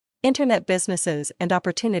Internet businesses and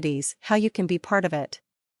opportunities, how you can be part of it.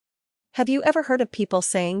 Have you ever heard of people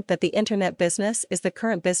saying that the internet business is the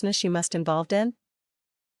current business you must involved in?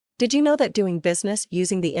 Did you know that doing business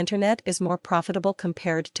using the internet is more profitable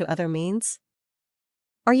compared to other means?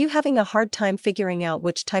 Are you having a hard time figuring out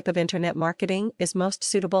which type of internet marketing is most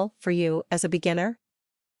suitable for you as a beginner?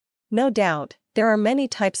 No doubt, there are many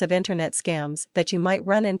types of internet scams that you might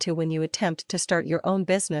run into when you attempt to start your own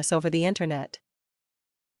business over the internet.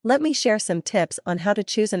 Let me share some tips on how to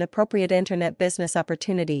choose an appropriate internet business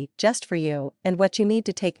opportunity just for you and what you need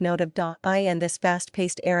to take note of. In this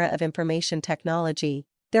fast-paced era of information technology,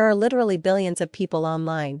 there are literally billions of people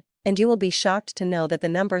online, and you will be shocked to know that the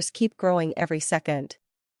numbers keep growing every second.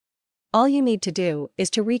 All you need to do is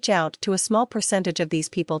to reach out to a small percentage of these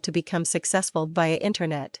people to become successful via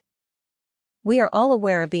internet. We are all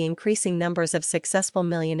aware of the increasing numbers of successful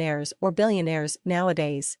millionaires or billionaires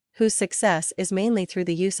nowadays, whose success is mainly through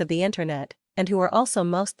the use of the internet, and who are also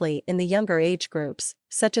mostly in the younger age groups,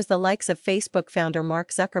 such as the likes of Facebook founder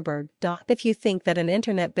Mark Zuckerberg. If you think that an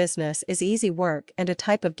internet business is easy work and a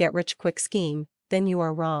type of get-rich-quick scheme, then you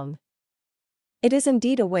are wrong. It is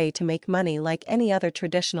indeed a way to make money like any other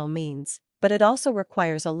traditional means, but it also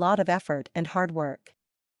requires a lot of effort and hard work.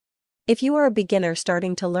 If you are a beginner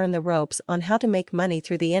starting to learn the ropes on how to make money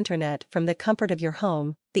through the internet from the comfort of your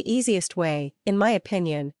home, the easiest way, in my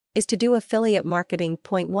opinion, is to do affiliate marketing.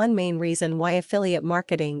 One main reason why affiliate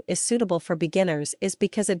marketing is suitable for beginners is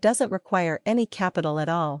because it doesn't require any capital at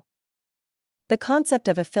all. The concept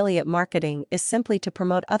of affiliate marketing is simply to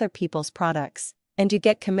promote other people's products, and you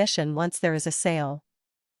get commission once there is a sale.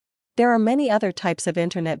 There are many other types of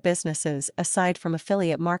internet businesses aside from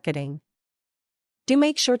affiliate marketing. Do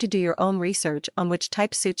make sure to do your own research on which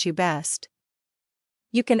type suits you best.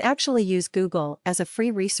 You can actually use Google as a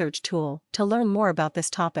free research tool to learn more about this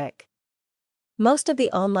topic. Most of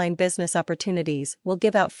the online business opportunities will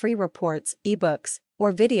give out free reports, ebooks,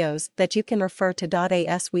 or videos that you can refer to.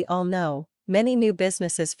 As we all know, many new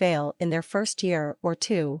businesses fail in their first year or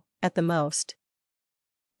two, at the most.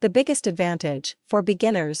 The biggest advantage, for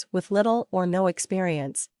beginners with little or no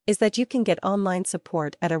experience, is that you can get online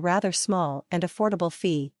support at a rather small and affordable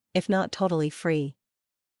fee, if not totally free.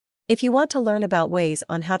 If you want to learn about ways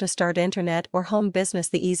on how to start internet or home business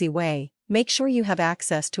the easy way, make sure you have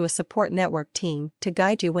access to a support network team to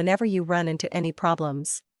guide you whenever you run into any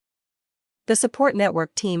problems. The support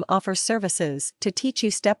network team offers services to teach you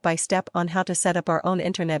step by step on how to set up our own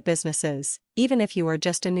internet businesses, even if you are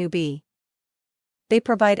just a newbie. They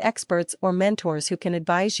provide experts or mentors who can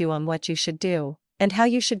advise you on what you should do, and how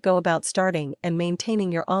you should go about starting and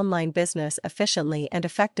maintaining your online business efficiently and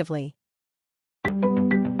effectively.